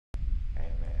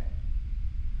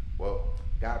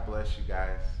God bless you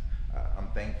guys. I'm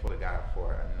thankful to God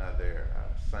for another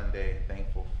Sunday.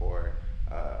 Thankful for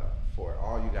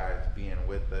all you guys being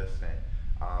with us,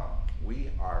 and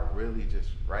we are really just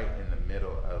right in the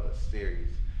middle of a series.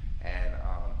 And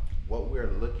what we're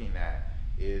looking at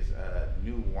is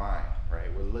new wine,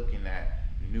 right? We're looking at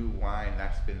new wine.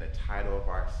 That's been the title of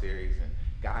our series, and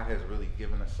God has really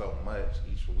given us so much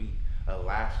each week.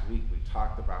 Last week we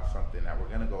talked about something that we're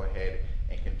going to go ahead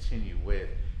and continue with.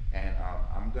 And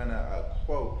I'm going to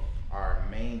quote our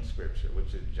main scripture,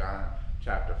 which is John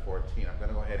chapter 14. I'm going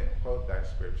to go ahead and quote that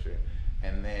scripture.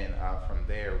 And then from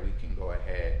there, we can go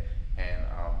ahead and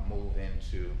move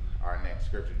into our next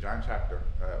scripture.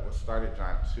 We'll start at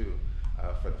John 2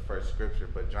 for the first scripture.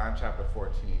 But John chapter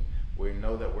 14, we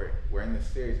know that we're in this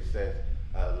series. It says,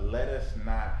 let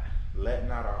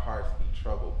not our hearts be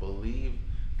troubled. Believe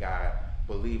God,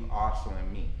 believe also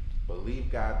in me.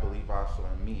 Believe God, believe also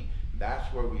in me.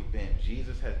 That's where we've been.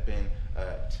 Jesus has been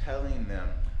telling them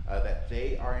that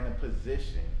they are in a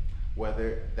position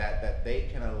whether that they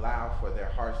can allow for their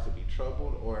hearts to be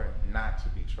troubled or not to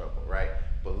be troubled, right?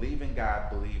 Believe in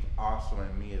God, believe also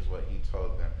in me is what he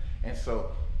told them. And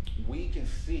so we can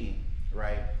see,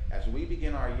 right, as we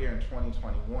begin our year in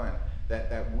 2021,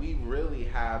 that we really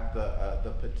have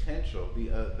the potential, the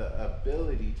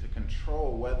ability to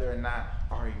control whether or not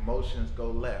our emotions go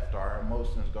left, our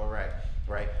emotions go right?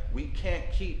 We can't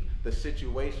keep the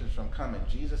situations from coming.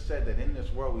 Jesus said that in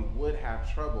this world we would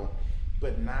have trouble,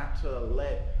 but not to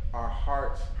let our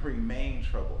hearts remain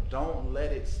troubled. Don't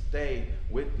let it stay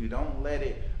with you. Don't let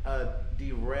it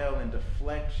derail and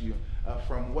deflect you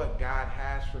from what God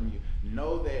has from you.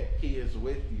 Know that he is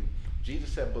with you.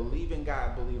 Jesus said, believe in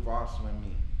God, believe also in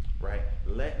me, right?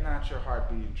 Let not your heart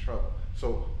be in trouble.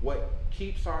 So what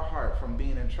keeps our heart from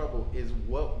being in trouble is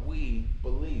what we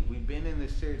believe. We've been in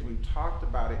this series. We've talked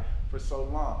about it for so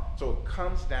long. So it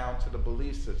comes down to the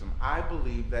belief system. I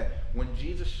believe that when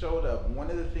Jesus showed up, one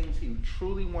of the things he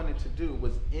truly wanted to do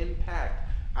was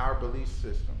impact our belief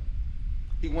system.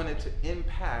 He wanted to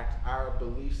impact our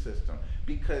belief system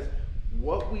because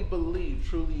what we believe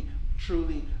truly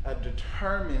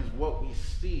determines what we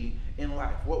see in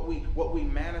life, what we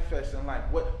manifest in life,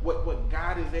 what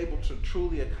God is able to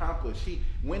truly accomplish. He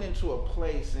went into a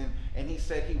place and he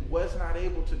said he was not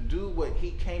able to do what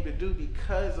he came to do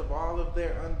because of all of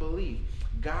their unbelief.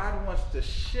 God wants to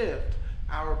shift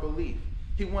our belief.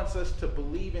 He wants us to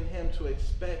believe in him, to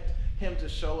expect him to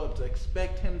show up, to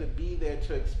expect him to be there,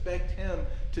 to expect him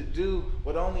to do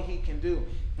what only he can do.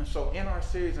 And so in our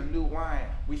series of New Wine,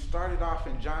 we started off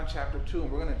in John chapter 2,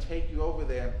 and we're going to take you over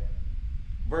there.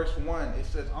 Verse 1, it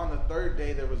says, on the third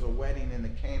day there was a wedding in the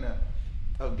Cana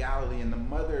of Galilee, and the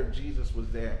mother of Jesus was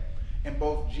there. And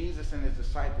both Jesus and his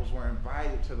disciples were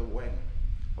invited to the wedding.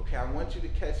 Okay, I want you to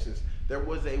catch this. There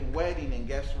was a wedding, and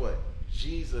guess what?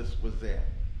 Jesus was there.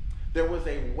 There was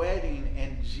a wedding,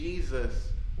 and Jesus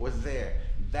was there.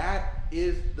 That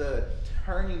is the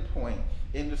turning point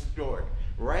in the story.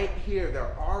 Right here,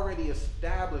 they're already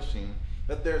establishing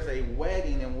that there's a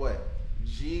wedding and what?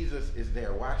 Jesus is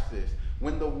there. Watch this.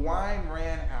 When the wine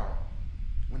ran out,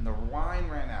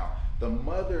 the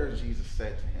mother of Jesus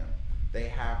said to him, they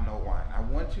have no wine. I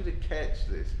want you to catch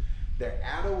this. They're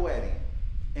at a wedding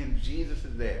and Jesus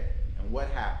is there. And what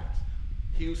happens?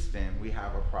 Houston, we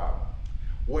have a problem.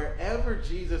 Wherever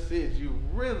Jesus is, you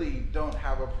really don't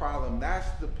have a problem. That's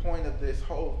the point of this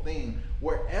whole thing.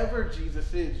 Wherever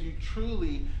Jesus is, you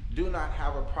truly do not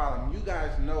have a problem. You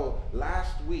guys know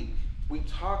last week we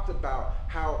talked about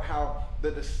how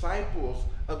the disciples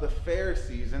of the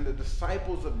Pharisees and the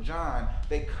disciples of John,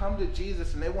 they come to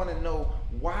Jesus and they want to know,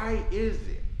 why is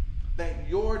it that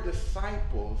your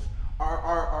disciples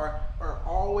are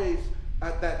always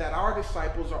that our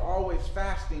disciples are always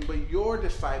fasting, but your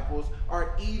disciples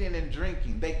are eating and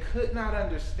drinking. They could not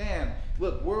understand.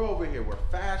 Look, we're over here. We're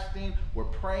fasting. We're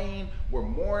praying. We're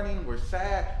mourning. We're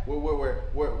sad.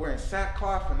 We're in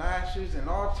sackcloth and ashes and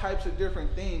all types of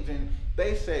different things. And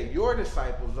they say, your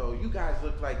disciples, though, you guys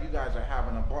look like you guys are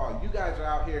having a ball. You guys are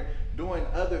out here doing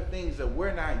other things that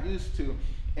we're not used to.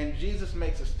 And Jesus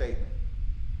makes a statement.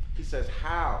 He says,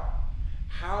 how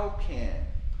can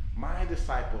my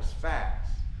disciples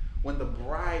fast when the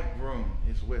bridegroom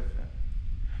is with them?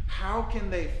 How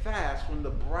can they fast when the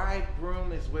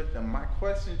bridegroom is with them? My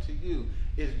question to you,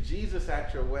 is Jesus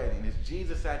at your wedding? Is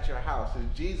Jesus at your house?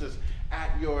 Is Jesus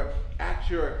at your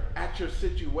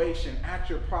situation, at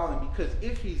your problem? Because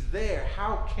if he's there,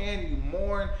 how can you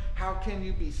mourn? How can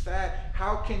you be sad?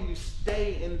 How can you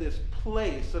stay in this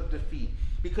place of defeat?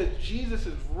 Because Jesus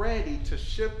is ready to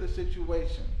shift the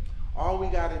situation. All we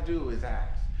got to do is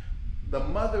ask. The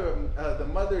mother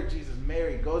of Jesus,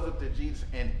 Mary, goes up to Jesus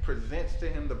and presents to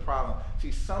him the problem.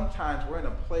 See, sometimes we're in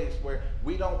a place where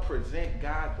we don't present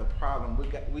God the problem.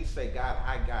 We say, God,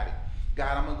 I got it.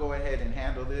 God, I'm going to go ahead and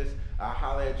handle this. I'll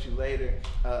holler at you later.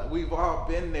 We've all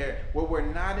been there where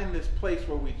we're not in this place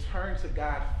where we turn to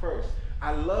God first.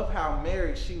 I love how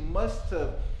Mary, she must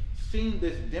have seen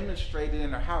this demonstrated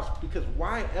in her house, because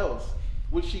why else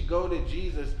would she go to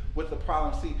Jesus with the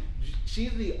problem? See,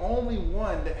 she's the only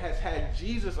one that has had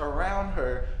Jesus around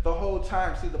her the whole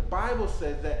time. See, the Bible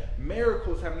says that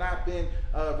miracles have not been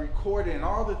recorded, and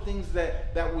all the things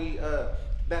that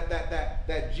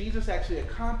Jesus actually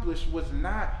accomplished was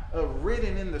not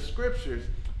written in the scriptures.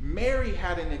 Mary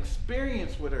had an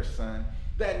experience with her son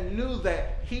that knew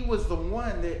that he was the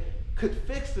one that could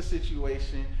fix the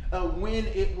situation when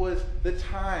it was the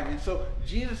time. And so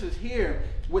Jesus is here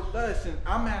with us, and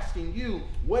I'm asking you,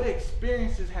 what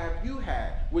experiences have you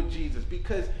had with Jesus?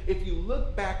 Because if you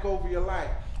look back over your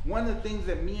life, one of the things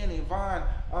that me and Yvonne,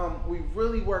 we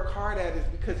really work hard at is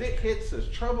because it hits us.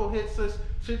 Trouble hits us.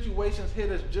 Situations hit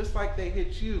us just like they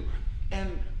hit you.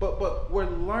 But we're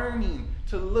learning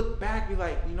to look back and be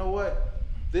like, you know what?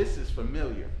 This is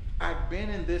familiar. I've been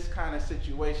in this kind of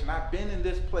situation. I've been in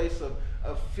this place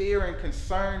of fear and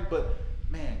concern, but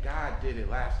man, God did it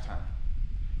last time.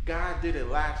 God did it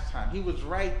last time. He was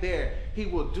right there. He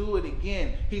will do it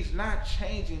again. He's not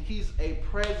changing. He's a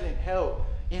present help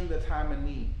in the time of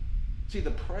need. See,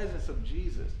 the presence of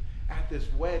Jesus at this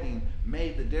wedding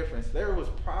made the difference. There was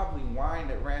probably wine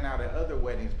that ran out at other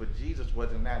weddings, but Jesus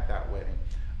wasn't at that wedding.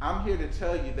 I'm here to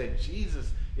tell you that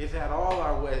Jesus is at all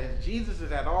our weddings. Jesus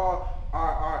is at all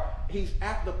he's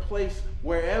at the place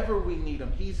wherever we need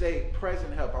him. He's a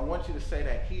present help. I want you to say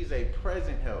that. He's a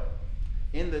present help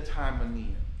in the time of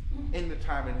need. In the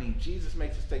time of need. Jesus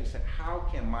makes a statement. He said, how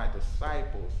can my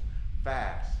disciples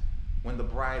fast when the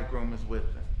bridegroom is with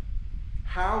them?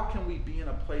 How can we be in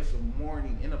a place of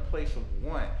mourning, in a place of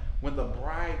want, when the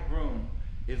bridegroom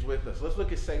is with us? Let's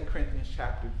look at 2 Corinthians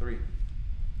chapter 3.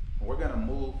 We're going to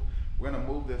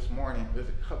move this morning. There's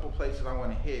a couple places I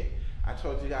want to hit. I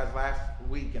told you guys last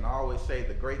week, and I always say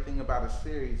the great thing about a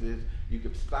series is you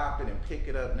could stop it and pick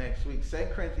it up next week. 2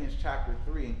 Corinthians chapter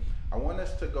 3, I want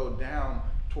us to go down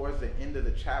towards the end of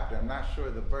the chapter. I'm not sure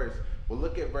of the verse. We'll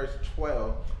look at verse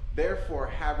 12. Therefore,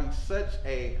 having such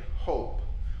a hope,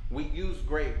 we use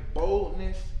great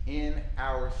boldness in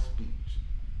our speech.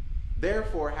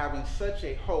 Therefore, having such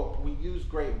a hope, we use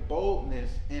great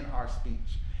boldness in our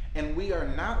speech. And we are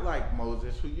not like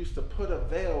Moses, who used to put a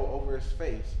veil over his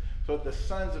face, so that the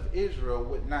sons of Israel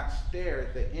would not stare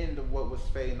at the end of what was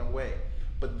fading away.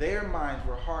 But their minds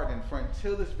were hardened, for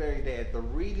until this very day, at the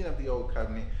reading of the Old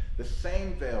Covenant, the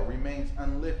same veil remains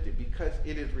unlifted, because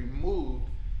it is removed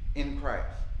in Christ.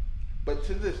 But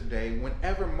to this day,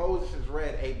 whenever Moses is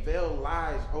read, a veil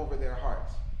lies over their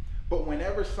hearts. But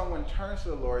whenever someone turns to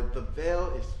the Lord, the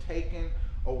veil is taken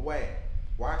away.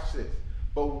 Watch this.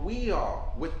 But we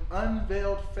all, with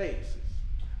unveiled faces,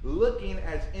 looking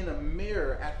as in a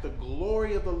mirror at the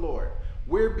glory of the Lord,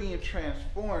 we're being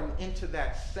transformed into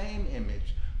that same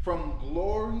image from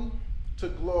glory to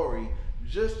glory,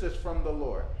 just as from the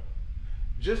Lord.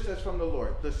 Just as from the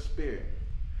Lord, the Spirit.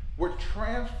 We're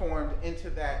transformed into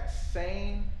that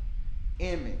same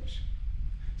image.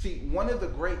 See, one of the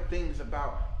great things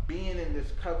about being in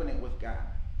this covenant with God,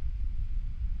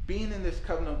 being in this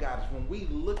covenant with God, is when we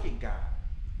look at God,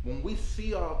 when we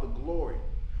see all the glory,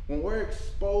 when we're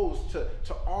exposed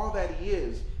to all that he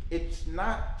is, it's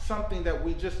not something that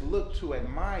we just look to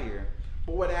admire,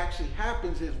 but what actually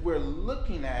happens is we're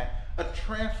looking at a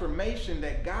transformation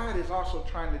that God is also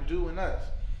trying to do in us.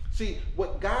 See,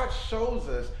 what God shows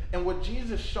us and what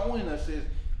Jesus is showing us is,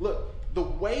 look, the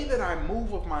way that I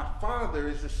move with my Father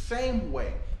is the same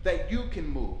way that you can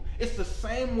move. It's the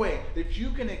same way that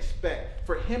you can expect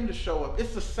for him to show up.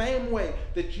 It's the same way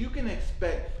that you can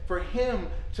expect for him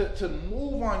to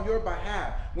move on your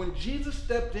behalf. When Jesus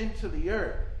stepped into the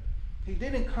earth, he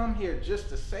didn't come here just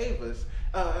to save us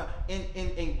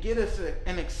and get us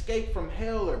an escape from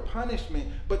hell or punishment,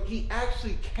 but he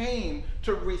actually came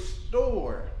to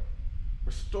restore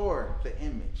the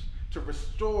image, to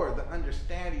restore the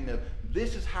understanding of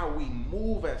this is how we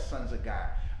move as sons of God.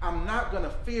 I'm not going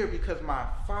to fear because my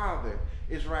Father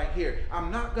is right here.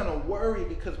 I'm not going to worry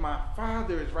because my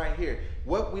Father is right here.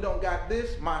 What, we don't got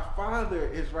this? My Father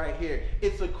is right here.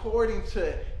 It's according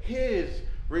to his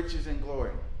riches and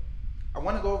glory. I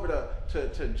want to go over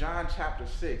to John chapter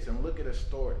 6 and look at a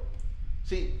story.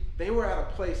 See, they were at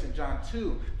a place in John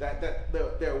 2 that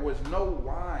there was no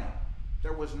wine.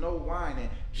 There was no wine. And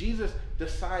Jesus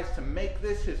decides to make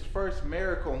this his first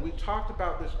miracle. And we talked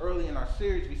about this early in our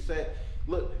series. We said,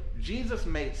 look, Jesus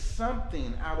made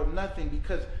something out of nothing,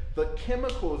 because the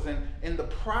chemicals and the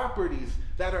properties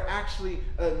that are actually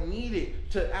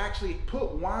needed to actually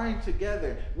put wine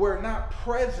together were not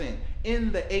present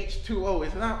in the H2O.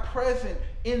 It's not present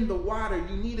in the water.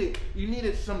 You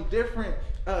needed some different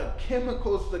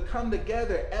chemicals to come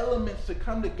together, elements to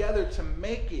come together to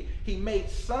make it. He made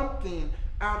something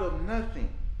out of nothing.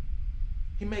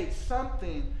 He made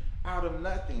something out of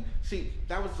nothing. See,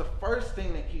 that was the first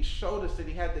thing that he showed us that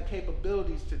he had the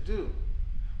capabilities to do.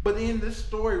 But in this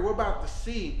story, we're about to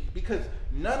see, because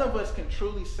none of us can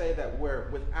truly say that we're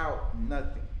without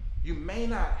nothing. You may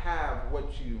not have what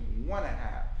you want to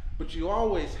have, but you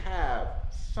always have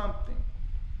something.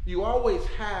 You always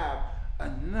have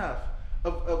enough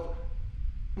of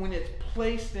when it's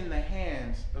placed in the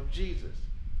hands of Jesus.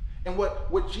 And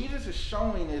what Jesus is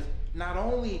showing is, not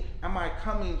only am I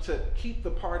coming to keep the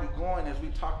party going, as we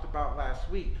talked about last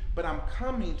week, but I'm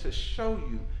coming to show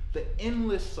you the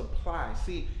endless supply.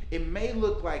 See, it may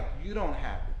look like you don't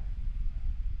have it,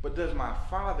 but does my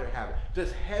Father have it?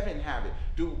 Does heaven have it?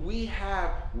 Do we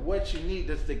have what you need?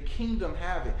 Does the kingdom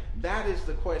have it? That is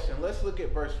the question. Let's look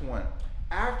at verse 1.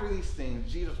 After these things,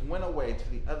 Jesus went away to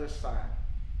the other side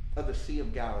of the Sea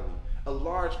of Galilee. A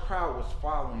large crowd was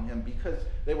following him, because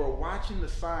they were watching the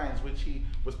signs which he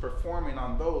was performing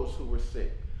on those who were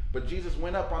sick. But Jesus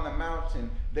went up on the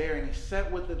mountain there, and he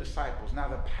sat with the disciples. Now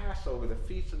the Passover, the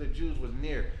feast of the Jews, was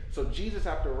near. So Jesus,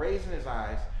 after raising his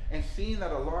eyes and seeing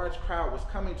that a large crowd was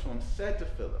coming to him, said to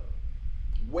Philip,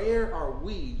 "Where are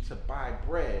we to buy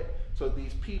bread so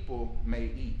these people may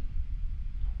eat?"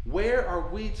 Where are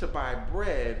we to buy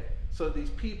bread so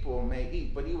these people may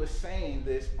eat? But he was saying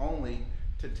this only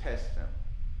to test him,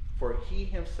 for he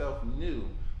himself knew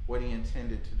what he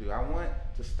intended to do. I want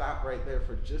to stop right there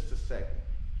for just a second.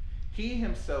 He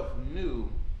himself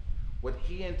knew what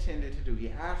he intended to do. He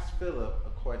asked Philip a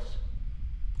question.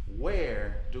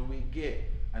 Where do we get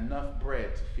enough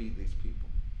bread to feed these people?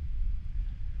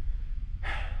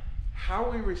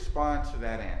 How we respond to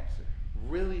that answer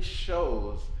really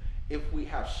shows if we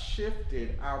have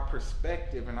shifted our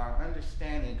perspective and our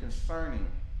understanding concerning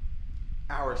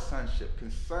our sonship,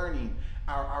 concerning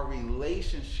our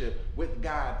relationship with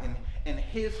God and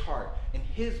his heart and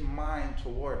his mind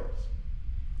toward us.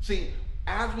 See,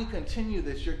 as we continue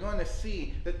this, you're going to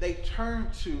see that they turn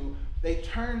to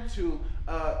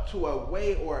a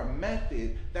way or a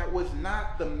method that was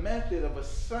not the method of a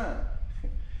son.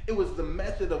 It was the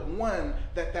method of one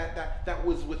that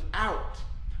was without.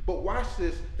 But watch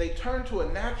this. They turn to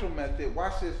a natural method.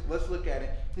 Watch this. Let's look at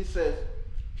it. He says,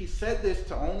 he said this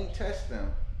to only test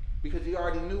them, because he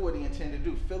already knew what he intended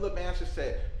to do. Philip answered,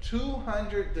 said,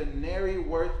 200 denarii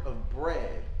worth of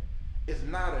bread is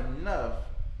not enough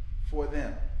for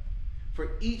them,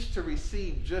 for each to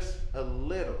receive just a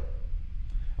little.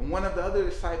 And one of the other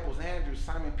disciples, Andrew,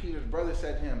 Simon Peter's brother,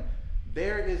 said to him,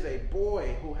 "There is a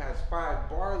boy who has 5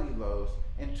 barley loaves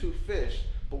and 2 fish,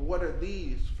 but what are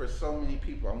these for so many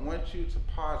people?" I want you to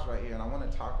pause right here, and I want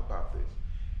to talk about this.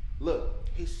 Look,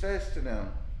 he says to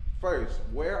them, first,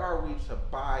 where are we to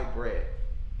buy bread?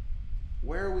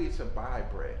 Where are we to buy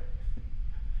bread?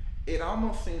 It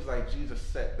almost seems like Jesus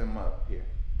set them up here.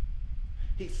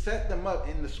 He set them up,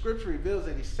 and the scripture reveals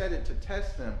that he said it to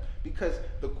test them, because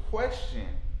the question,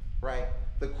 right?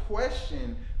 The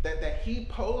question that he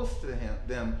posed to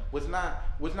them was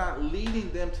not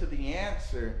leading them to the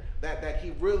answer that he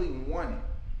really wanted.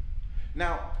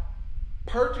 Now,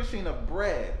 purchasing of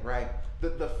bread, right?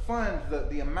 The funds,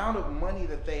 the amount of money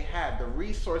that they had, the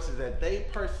resources that they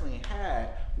personally had,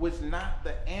 was not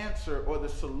the answer or the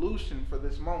solution for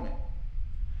this moment.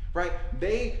 Right?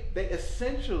 They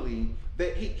essentially,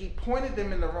 he pointed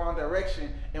them in the wrong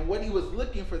direction, and what he was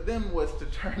looking for them was to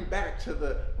turn back to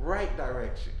the right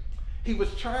direction. He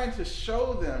was trying to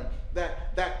show them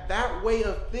that way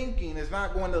of thinking is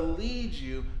not going to lead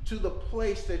you to the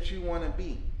place that you want to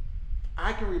be.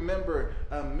 I can remember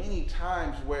many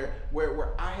times where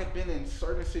I had been in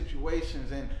certain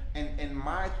situations, and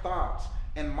my thoughts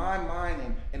and my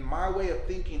mind and my way of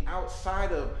thinking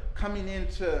outside of coming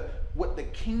into what the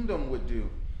kingdom would do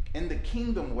in the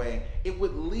kingdom way, it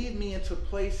would lead me into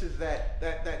places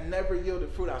that never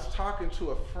yielded fruit. I was talking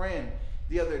to a friend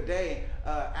the other day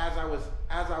as I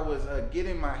was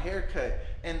getting my hair cut,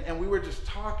 and we were just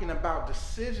talking about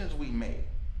decisions we made.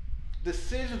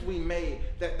 Decisions we made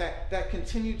that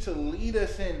continue to lead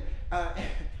us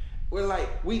We're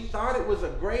like, we thought it was a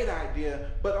great idea,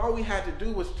 but all we had to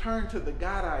do was turn to the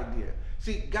God idea.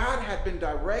 See, God had been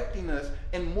directing us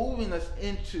and moving us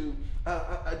into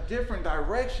a different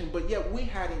direction, but yet we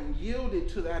hadn't yielded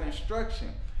to that instruction.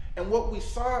 And what we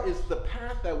saw is the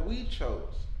path that we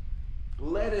chose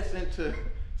led us into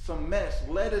some mess,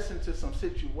 led us into some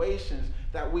situations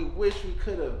that we wish we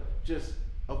could have just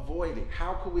avoided.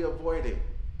 How could we avoid it?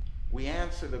 We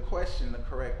answer the question the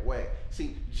correct way.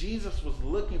 See, Jesus was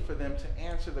looking for them to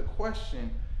answer the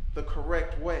question the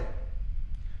correct way.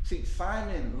 See,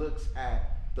 Simon looks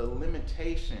at the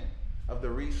limitation of the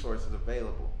resources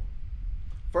available.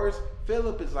 First,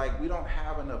 Philip is like, we don't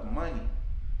have enough money,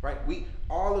 right?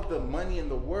 All of the money in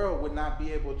the world would not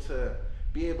be able to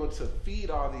feed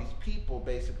all these people,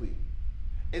 basically.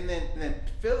 And then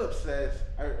Philip says,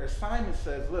 or Simon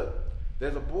says, look,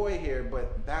 there's a boy here,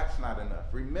 but that's not enough.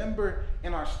 Remember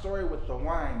in our story with the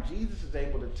wine, Jesus is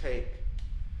able to take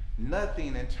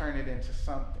nothing and turn it into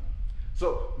something.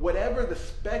 So whatever the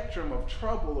spectrum of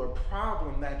trouble or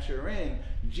problem that you're in,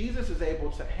 Jesus is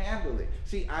able to handle it.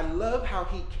 See, I love how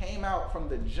he came out from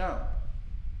the jump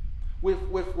with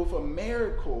a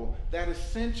miracle that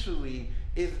essentially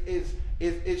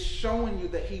is showing you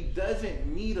that he doesn't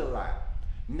need a lot.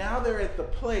 Now they're at the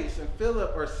place, and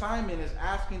Philip or Simon is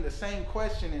asking the same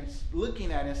question and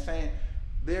looking at it and saying,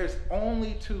 there's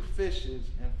only 2 fishes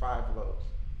and 5 loaves.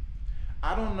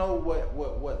 I don't know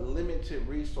what limited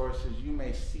resources you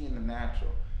may see in the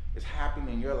natural is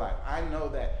happening in your life. I know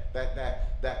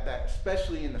that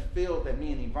especially in the field that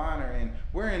me and Yvonne are in,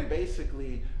 we're in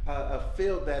basically a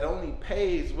field that only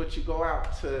pays what you go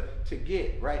out to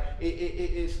get, right?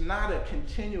 It's not a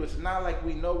continuous, it's not like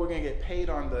we know we're going to get paid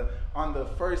on the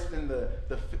 1st and the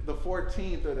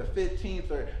 14th or the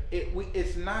 15th, or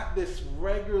it's not this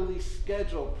regularly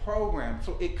scheduled program.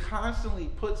 So it constantly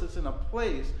puts us in a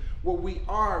place where we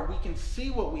can see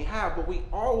what we have, but we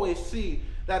always see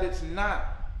that it's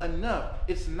not enough.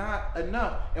 It's not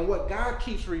enough. And what God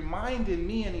keeps reminding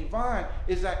me and Yvonne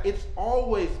is that it's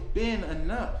always been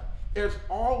enough. There's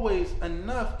always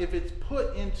enough if it's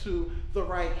put into the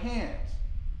right hands.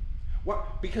 Why?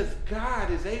 Because God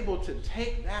is able to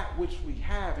take that which we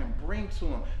have and bring to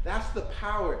him. That's the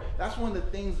power. That's one of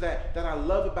the things that I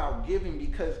love about giving,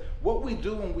 because what we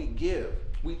do when we give,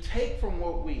 we take from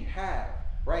what we have.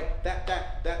 Right?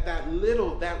 That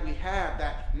little that we have,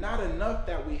 that not enough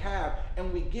that we have,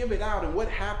 and we give it out. And what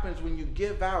happens when you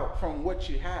give out from what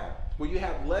you have? Where you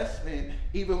have less than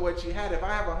even what you had. If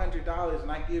I have $100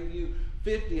 and I give you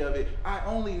 50 of it, I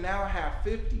only now have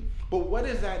 50. But what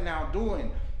is that now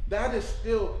doing? That is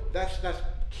still, that's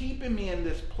keeping me in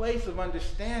this place of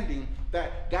understanding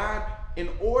that God, in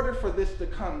order for this to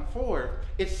come forth,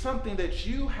 it's something that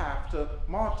you have to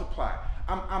multiply.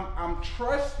 I'm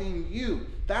trusting you.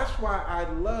 That's why I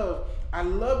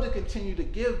love to continue to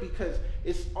give, because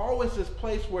it's always this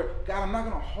place where, God, I'm not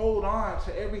going to hold on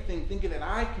to everything thinking that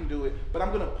I can do it, but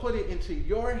I'm going to put it into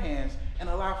your hands and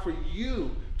allow for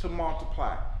you to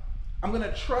multiply. I'm going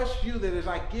to trust you that as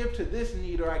I give to this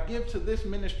need, or I give to this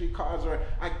ministry cause, or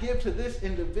I give to this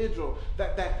individual,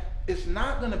 that it's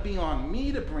not going to be on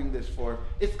me to bring this forth.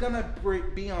 It's going to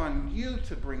be on you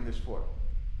to bring this forth.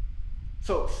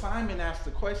 So Simon asked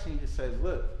the question. He says,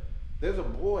 look, there's a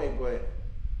boy, but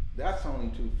that's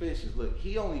only 2 fishes. Look,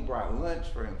 he only brought lunch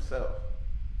for himself.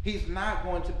 He's not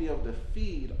going to be able to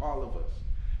feed all of us.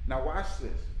 Now watch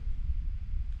this.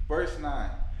 Verse 9.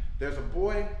 There's a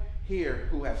boy here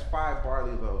who has 5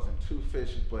 barley loaves and 2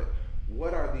 fishes, but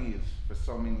what are these for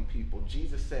so many people?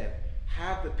 Jesus said,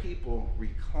 have the people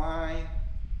recline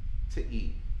to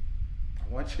eat.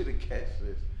 I want you to catch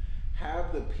this.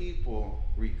 Have the people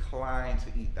recline to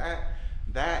eat.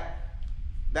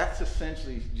 That's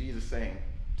essentially Jesus saying,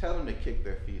 tell them to kick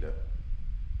their feet up.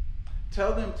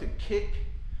 Tell them to kick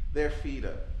their feet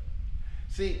up.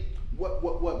 See,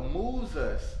 what moves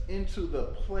us into the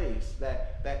place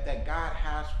that God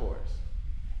has for us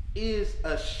is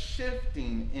a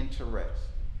shifting into rest.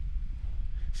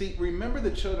 See, remember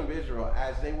the children of Israel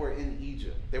as they were in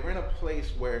Egypt. They were in a place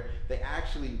where they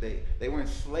were in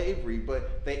slavery,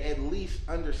 but they at least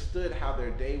understood how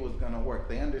their day was going to work.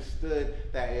 They understood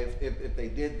that if they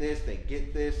did this, they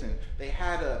get this, and they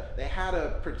had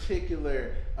a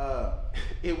particular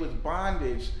it was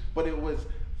bondage, but it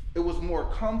was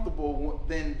more comfortable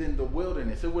than the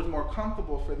wilderness. It was more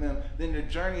comfortable for them than the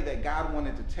journey that God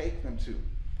wanted to take them to.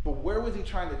 But where was he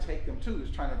trying to take them to? He was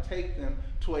trying to take them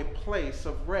to a place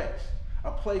of rest,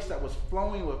 a place that was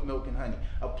flowing with milk and honey,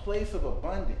 a place of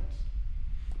abundance.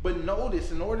 But notice,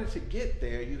 in order to get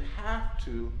there, you have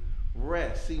to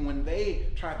rest. See, when they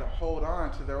tried to hold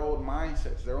on to their old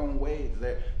mindsets, their own ways,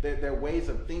 their ways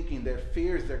of thinking, their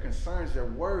fears, their concerns, their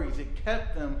worries, it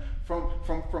kept them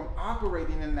from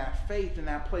operating in that faith, in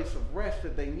that place of rest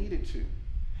that they needed to.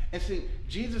 And see,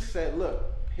 Jesus said, look,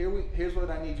 here's what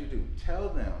I need you to do. Tell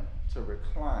them to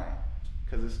recline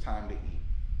because it's time to eat.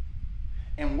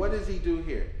 And what does he do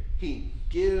here? He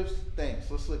gives thanks.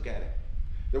 Let's look at it.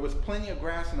 There was plenty of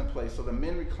grass in the place, so the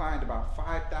men reclined, about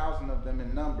 5,000 of them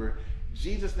in number.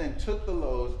 Jesus then took the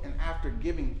loaves, and after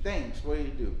giving thanks, what did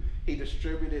he do? He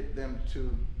distributed them to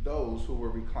those who were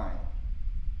reclining.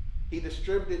 He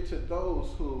distributed to those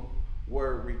who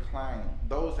were reclining,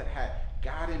 those that had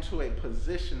got into a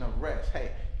position of rest.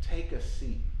 Hey, take a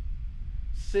seat.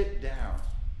 Sit down.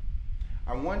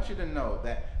 I want you to know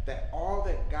that all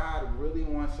that God really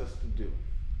wants us to do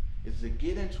is to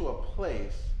get into a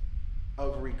place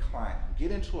of reclining.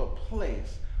 Get into a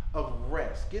place of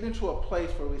rest. Get into a place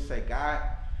where we say, God,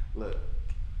 look,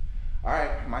 all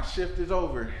right, my shift is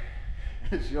over.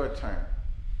 It's your turn.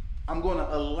 I'm going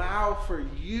to allow for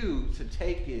you to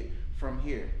take it from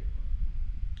here.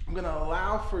 I'm going to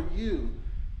allow for you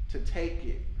to take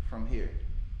it from here.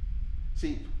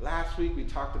 See, last week we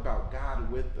talked about God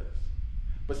with us.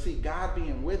 But see, God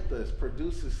being with us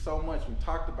produces so much. We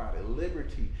talked about it,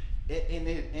 liberty.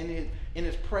 In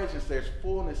his presence, there's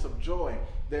fullness of joy.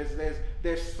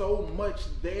 There's so much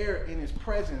there in his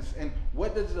presence. And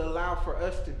what does it allow for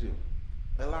us to do?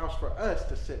 It allows for us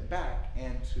to sit back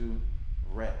and to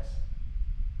rest.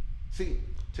 See,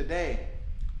 today,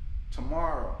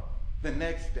 tomorrow, the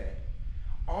next day,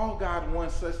 all God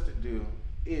wants us to do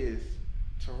is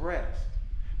to rest.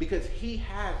 Because he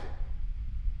has it.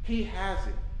 He has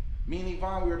it. Me and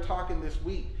Yvonne, we were talking this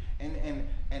week, and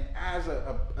as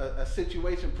a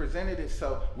situation presented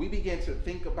itself, we began to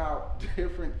think about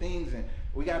different things, and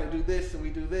we got to do this, and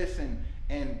we do this,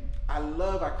 and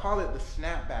I call it the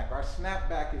snapback. Our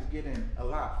snapback is getting a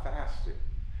lot faster.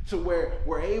 To where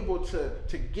we're able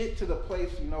to get to the place,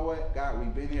 you know what, God,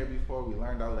 we've been here before, we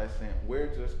learned our lesson,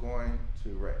 we're just going to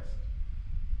rest.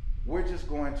 We're just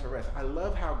going to rest. I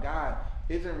love how God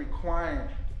isn't requiring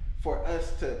for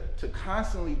us to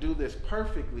constantly do this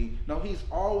perfectly. No, he's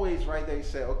always right there. He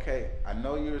said, okay, I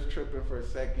know you was tripping for a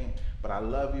second, but I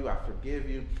love you, I forgive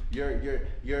you.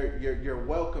 You're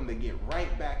welcome to get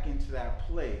right back into that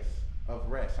place of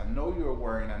rest. I know you were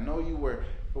worrying. I know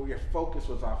your focus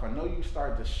was off. I know you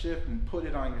started to shift and put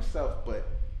it on yourself, but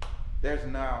there's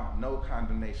now no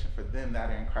condemnation for them that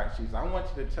are in Christ Jesus. I want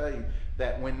you to tell you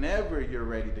that whenever you're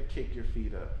ready to kick your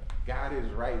feet up, God is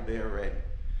right there ready.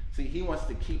 See, he wants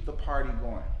to keep the party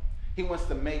going. He wants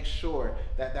to make sure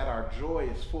that our joy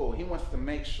is full. He wants to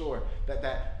make sure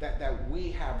that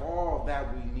we have all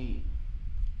that we need.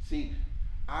 See,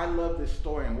 I love this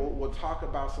story, and we'll talk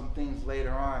about some things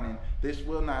later on, and this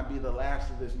will not be the last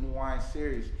of this New Wine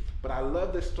series, but I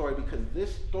love this story because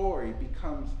this story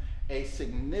becomes a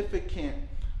significant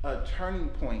turning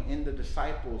point in the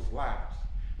disciples' lives.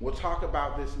 We'll talk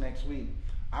about this next week.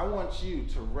 I want you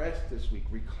to rest this week.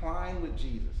 Recline with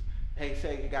Jesus. Hey,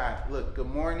 say, guys, look, good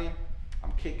morning.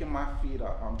 I'm kicking my feet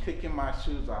off. I'm kicking my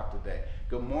shoes off today.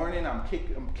 Good morning. I'm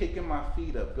kicking my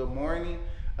feet up. Good morning.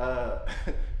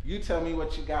 You tell me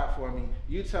what you got for me.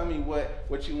 You tell me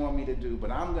what you want me to do.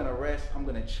 But I'm going to rest. I'm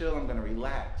going to chill. I'm going to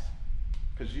relax.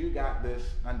 Because you got this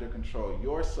under control.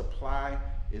 Your supply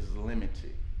is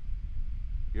limited.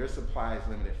 Your supply is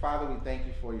limited. Father, we thank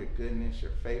you for your goodness,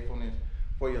 your faithfulness,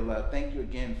 for your love. Thank you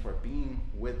again for being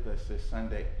with us this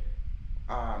Sunday.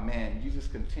 Man, you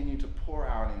just continue to pour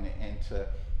out and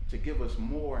to give us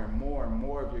more and more and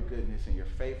more of your goodness and your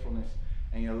faithfulness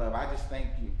and your love. I just thank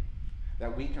you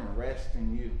that we can rest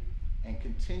in you and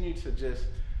continue to just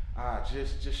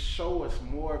show us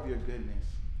more of your goodness.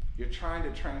 You're trying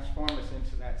to transform us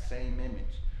into that same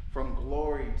image, from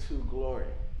glory to glory.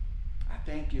 I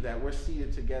thank you that we're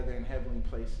seated together in heavenly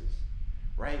places,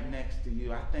 right next to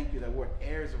you. I thank you that we're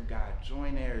heirs of God,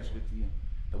 joint heirs with you,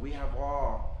 that we have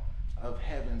all of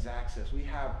heaven's access. We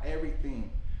have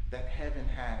everything that heaven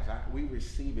has. We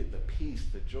receive it, the peace,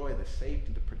 the joy, the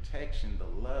safety, the protection,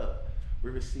 the love.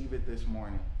 We receive it this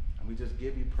morning, and we just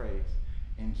give you praise.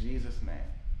 In Jesus' name,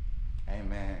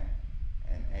 amen.